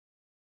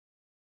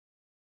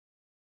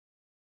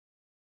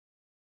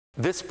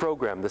This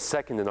program, the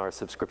second in our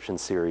subscription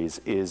series,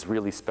 is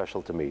really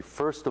special to me.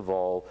 First of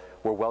all,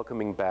 we're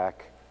welcoming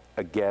back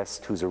a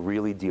guest who's a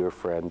really dear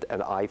friend,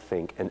 and I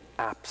think an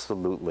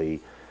absolutely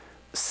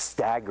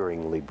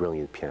staggeringly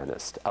brilliant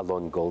pianist,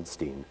 Alon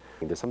Goldstein.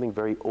 There's something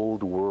very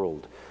old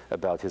world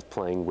about his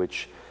playing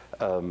which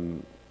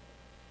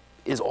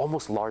is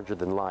almost larger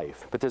than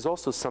life. But there's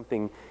also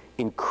something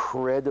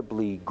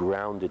incredibly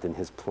grounded in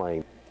his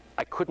playing.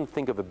 I couldn't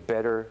think of a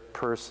better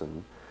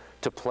person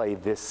to play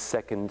this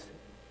second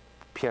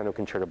piano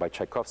concerto by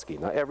Tchaikovsky.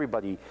 Now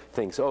everybody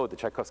thinks, oh, the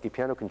Tchaikovsky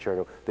piano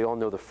concerto, they all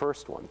know the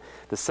first one.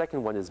 The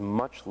second one is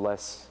much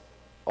less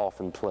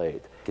often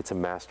played. It's a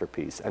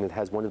masterpiece, and it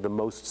has one of the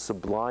most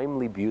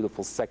sublimely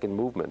beautiful second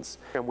movements.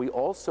 And we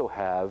also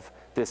have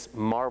this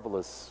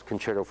marvelous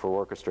concerto for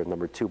orchestra,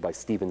 number 2, by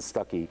Steven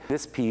Stucky.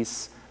 This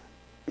piece,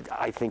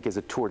 I think, is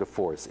a tour de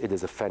force. It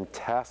is a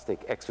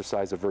fantastic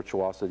exercise of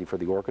virtuosity for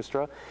the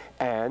orchestra,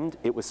 and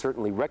it was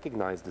certainly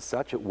recognized as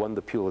such. It won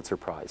the Pulitzer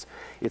Prize.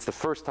 It's the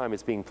first time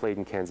it's being played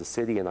in Kansas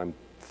City, and I'm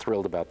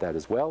thrilled about that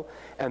as well.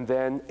 And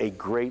then a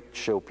great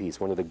showpiece,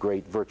 one of the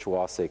great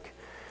virtuosic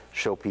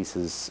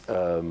showpieces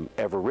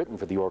ever written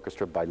for the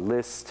orchestra by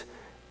Liszt,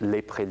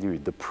 Les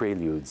Préludes, the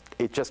Preludes.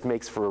 It just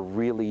makes for a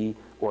really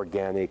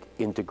organic,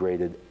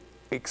 integrated,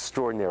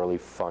 extraordinarily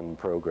fun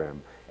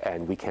program,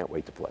 and we can't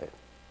wait to play it.